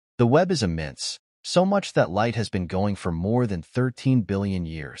The web is immense, so much that light has been going for more than 13 billion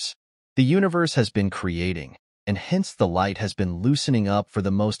years. The universe has been creating, and hence the light has been loosening up for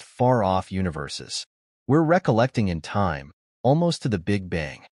the most far-off universes. We're recollecting in time, almost to the Big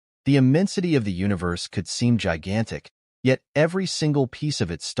Bang. The immensity of the universe could seem gigantic, yet every single piece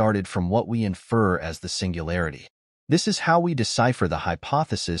of it started from what we infer as the singularity. This is how we decipher the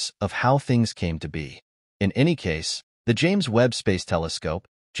hypothesis of how things came to be. In any case, the James Webb Space Telescope,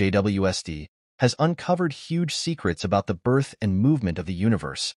 JWST, has uncovered huge secrets about the birth and movement of the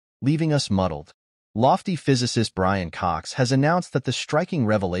universe, leaving us muddled. Lofty physicist Brian Cox has announced that the striking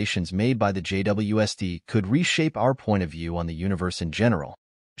revelations made by the JWST could reshape our point of view on the universe in general.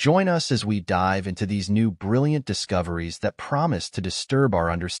 Join us as we dive into these new brilliant discoveries that promise to disturb our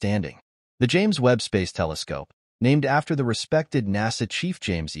understanding. The James Webb Space Telescope, named after the respected NASA chief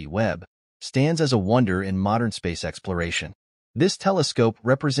James E. Webb, stands as a wonder in modern space exploration. This telescope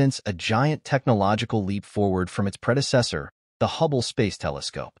represents a giant technological leap forward from its predecessor, the Hubble Space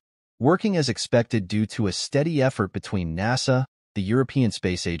Telescope. Working as expected due to a steady effort between NASA, the European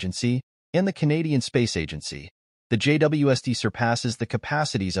Space Agency, and the Canadian Space Agency, the JWST surpasses the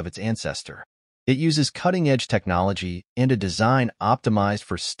capacities of its ancestor. It uses cutting-edge technology and a design optimized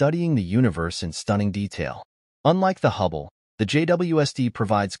for studying the universe in stunning detail. Unlike the Hubble, the JWST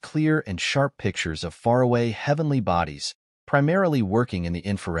provides clear and sharp pictures of faraway heavenly bodies, primarily working in the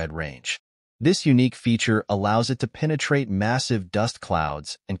infrared range. This unique feature allows it to penetrate massive dust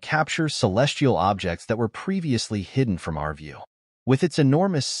clouds and capture celestial objects that were previously hidden from our view. With its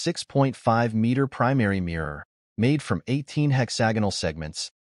enormous 6.5-meter primary mirror, made from 18 hexagonal segments,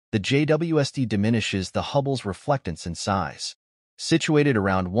 the JWST diminishes the Hubble's reflectance in size. Situated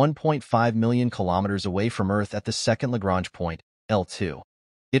around 1.5 million kilometers away from Earth at the second Lagrange point, L2,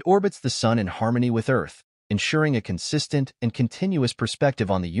 it orbits the Sun in harmony with Earth, ensuring a consistent and continuous perspective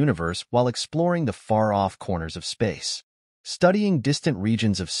on the universe while exploring the far-off corners of space. Studying distant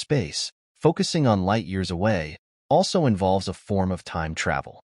regions of space, focusing on light years away, also involves a form of time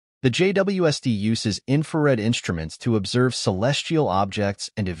travel. The JWST uses infrared instruments to observe celestial objects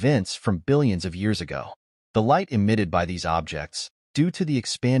and events from billions of years ago. The light emitted by these objects, due to the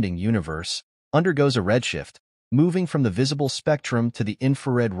expanding universe, undergoes a redshift, moving from the visible spectrum to the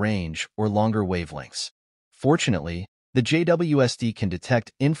infrared range or longer wavelengths. Fortunately, the JWST can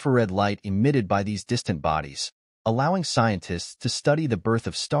detect infrared light emitted by these distant bodies, allowing scientists to study the birth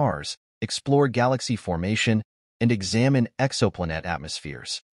of stars, explore galaxy formation, and examine exoplanet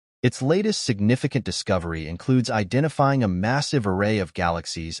atmospheres. Its latest significant discovery includes identifying a massive array of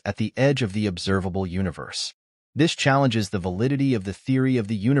galaxies at the edge of the observable universe. This challenges the validity of the theory of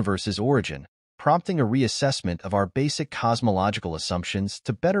the universe's origin, prompting a reassessment of our basic cosmological assumptions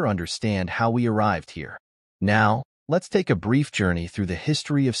to better understand how we arrived here. Now, let's take a brief journey through the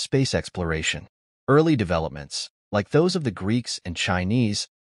history of space exploration. Early developments, like those of the Greeks and Chinese,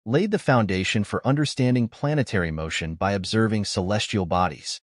 laid the foundation for understanding planetary motion by observing celestial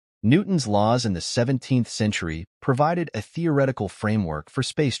bodies. Newton's laws in the 17th century provided a theoretical framework for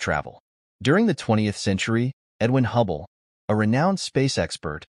space travel. During the 20th century, Edwin Hubble, a renowned space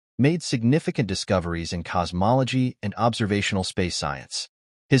expert, made significant discoveries in cosmology and observational space science.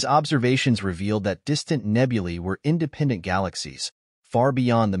 His observations revealed that distant nebulae were independent galaxies, far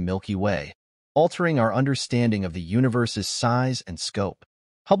beyond the Milky Way, altering our understanding of the universe's size and scope.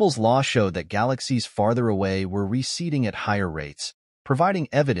 Hubble's law showed that galaxies farther away were receding at higher rates, providing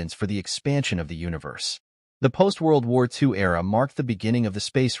evidence for the expansion of the universe. The post-World War II era marked the beginning of the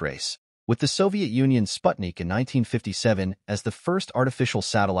space race, with the Soviet Union's Sputnik in 1957 as the first artificial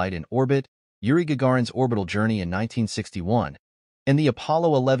satellite in orbit, Yuri Gagarin's orbital journey in 1961, and the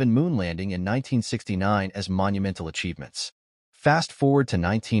Apollo 11 moon landing in 1969 as monumental achievements. Fast forward to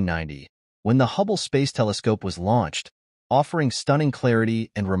 1990, when the Hubble Space Telescope was launched, offering stunning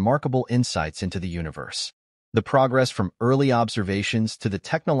clarity and remarkable insights into the universe. The progress from early observations to the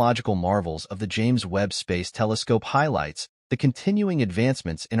technological marvels of the James Webb Space Telescope highlights the continuing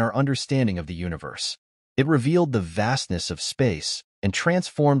advancements in our understanding of the universe. It revealed the vastness of space and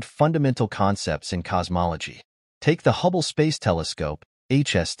transformed fundamental concepts in cosmology. Take the Hubble Space Telescope,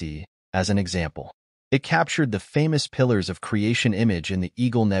 HST, as an example. It captured the famous pillars of creation image in the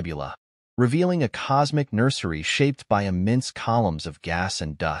Eagle Nebula, revealing a cosmic nursery shaped by immense columns of gas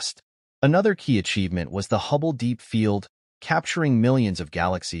and dust. Another key achievement was the Hubble Deep Field, capturing millions of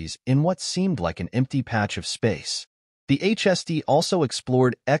galaxies in what seemed like an empty patch of space. The HST also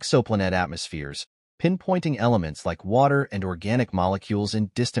explored exoplanet atmospheres, pinpointing elements like water and organic molecules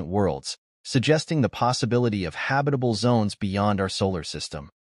in distant worlds, suggesting the possibility of habitable zones beyond our solar system.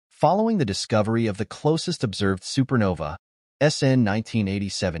 Following the discovery of the closest observed supernova, SN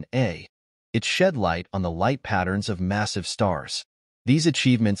 1987A, it shed light on the light patterns of massive stars. These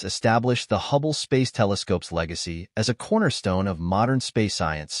achievements established the Hubble Space Telescope's legacy as a cornerstone of modern space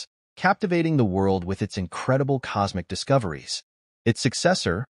science, captivating the world with its incredible cosmic discoveries. Its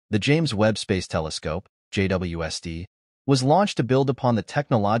successor, the James Webb Space Telescope, JWST, was launched to build upon the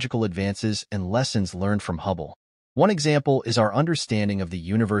technological advances and lessons learned from Hubble. One example is our understanding of the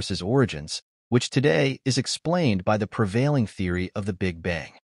universe's origins, which today is explained by the prevailing theory of the Big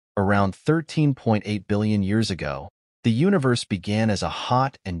Bang. Around 13.8 billion years ago, the universe began as a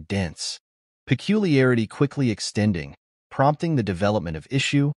hot and dense peculiarity, quickly extending, prompting the development of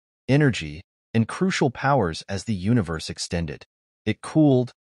issue, energy, and crucial powers as the universe extended. It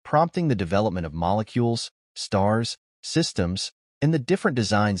cooled, prompting the development of molecules, stars, systems, and the different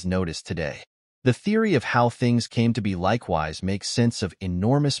designs noticed today. The theory of how things came to be likewise makes sense of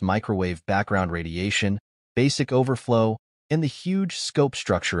enormous microwave background radiation, basic overflow, and the huge scope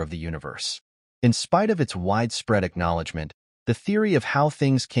structure of the universe. In spite of its widespread acknowledgement, the theory of how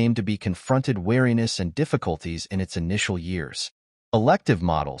things came to be confronted wariness and difficulties in its initial years. Elective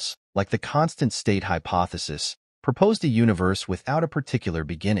models, like the constant state hypothesis, proposed a universe without a particular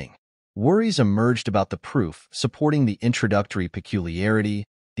beginning. Worries emerged about the proof supporting the introductory peculiarity,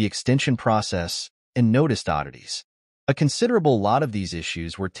 the extension process, and noticed oddities. A considerable lot of these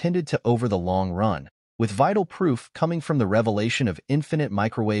issues were tended to over the long run, with vital proof coming from the revelation of infinite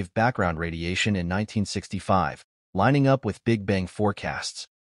microwave background radiation in 1965, lining up with Big Bang forecasts.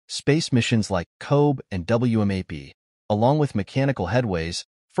 Space missions like COBE and WMAP, along with mechanical headways,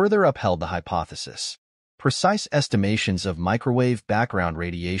 further upheld the hypothesis. Precise estimations of microwave background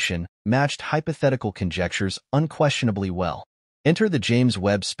radiation matched hypothetical conjectures unquestionably well. Enter the James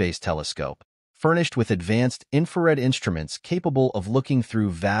Webb Space Telescope, furnished with advanced infrared instruments capable of looking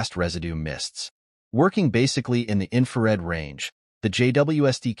through vast residue mists. Working basically in the infrared range, the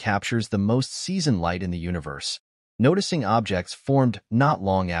JWST captures the most seasoned light in the universe, noticing objects formed not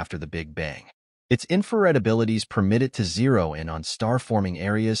long after the Big Bang. Its infrared abilities permit it to zero in on star-forming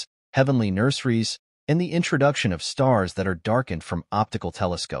areas, heavenly nurseries, and the introduction of stars that are darkened from optical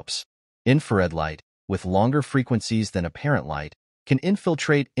telescopes. Infrared light, with longer frequencies than apparent light, can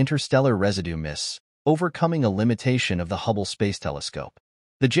infiltrate interstellar residue mists, overcoming a limitation of the Hubble Space Telescope.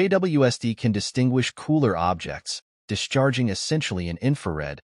 The JWST can distinguish cooler objects, discharging essentially in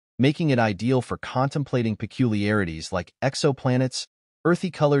infrared, making it ideal for contemplating peculiarities like exoplanets,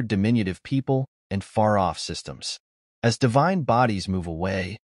 earthy-colored diminutive people, and far-off systems. As divine bodies move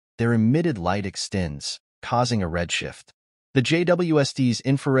away, their emitted light extends, causing a redshift. The JWST's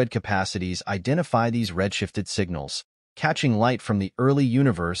infrared capacities identify these redshifted signals, catching light from the early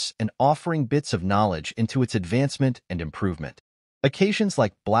universe and offering bits of knowledge into its advancement and improvement. Occasions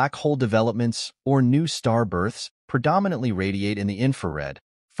like black hole developments or new star births predominantly radiate in the infrared,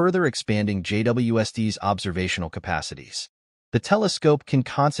 further expanding JWST's observational capacities. The telescope can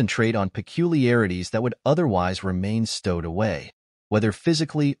concentrate on peculiarities that would otherwise remain stowed away, whether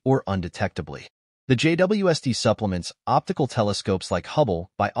physically or undetectably. The JWST supplements optical telescopes like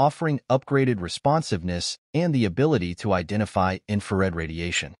Hubble by offering upgraded responsiveness and the ability to identify infrared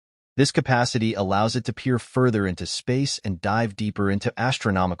radiation. This capacity allows it to peer further into space and dive deeper into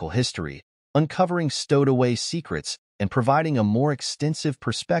astronomical history, uncovering stowed-away secrets and providing a more extensive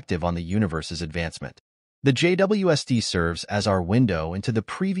perspective on the universe's advancement. The JWST serves as our window into the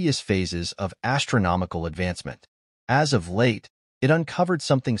previous phases of astronomical advancement. As of late, it uncovered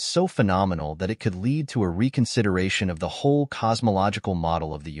something so phenomenal that it could lead to a reconsideration of the whole cosmological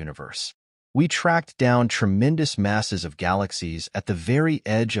model of the universe. We tracked down tremendous masses of galaxies at the very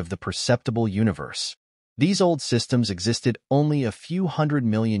edge of the perceptible universe. These old systems existed only a few 100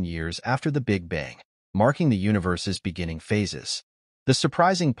 million years after the Big Bang, marking the universe's beginning phases. The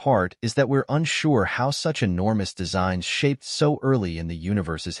surprising part is that we're unsure how such enormous designs shaped so early in the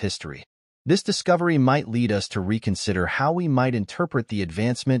universe's history. This discovery might lead us to reconsider how we might interpret the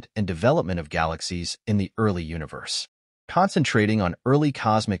advancement and development of galaxies in the early universe. Concentrating on early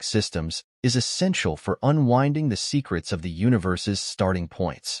cosmic systems is essential for unwinding the secrets of the universe's starting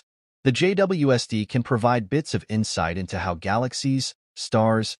points. The JWST can provide bits of insight into how galaxies,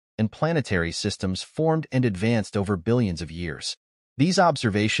 stars, and planetary systems formed and advanced over billions of years. These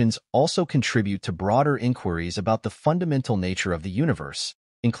observations also contribute to broader inquiries about the fundamental nature of the universe,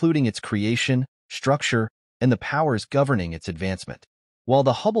 including its creation, structure, and the powers governing its advancement. While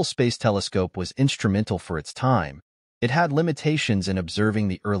the Hubble Space Telescope was instrumental for its time, it had limitations in observing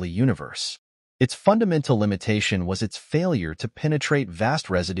the early universe. Its fundamental limitation was its failure to penetrate vast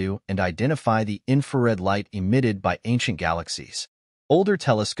residue and identify the infrared light emitted by ancient galaxies. Older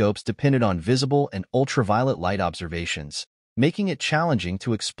telescopes depended on visible and ultraviolet light observations, making it challenging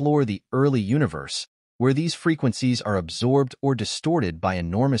to explore the early universe, where these frequencies are absorbed or distorted by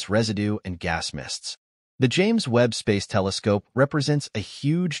enormous residue and gas mists. The James Webb Space Telescope represents a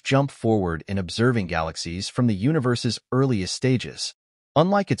huge jump forward in observing galaxies from the universe's earliest stages.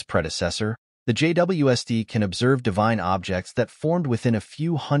 Unlike its predecessor, the JWST can observe divine objects that formed within a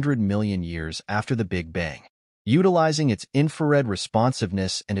few 100 million years after the Big Bang. Utilizing its infrared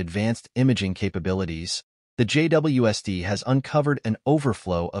responsiveness and advanced imaging capabilities, the JWST has uncovered an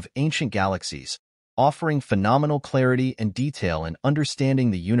overflow of ancient galaxies, offering phenomenal clarity and detail in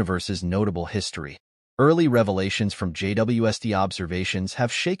understanding the universe's notable history. Early revelations from JWST observations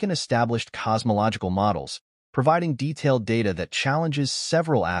have shaken established cosmological models, providing detailed data that challenges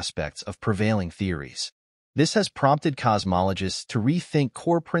several aspects of prevailing theories. This has prompted cosmologists to rethink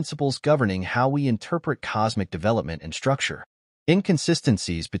core principles governing how we interpret cosmic development and structure.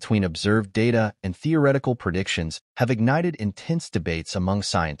 Inconsistencies between observed data and theoretical predictions have ignited intense debates among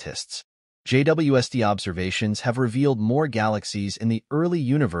scientists. JWST observations have revealed more galaxies in the early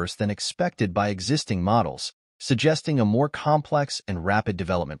universe than expected by existing models, suggesting a more complex and rapid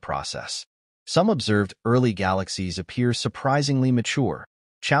development process. Some observed early galaxies appear surprisingly mature,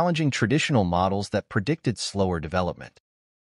 challenging traditional models that predicted slower development.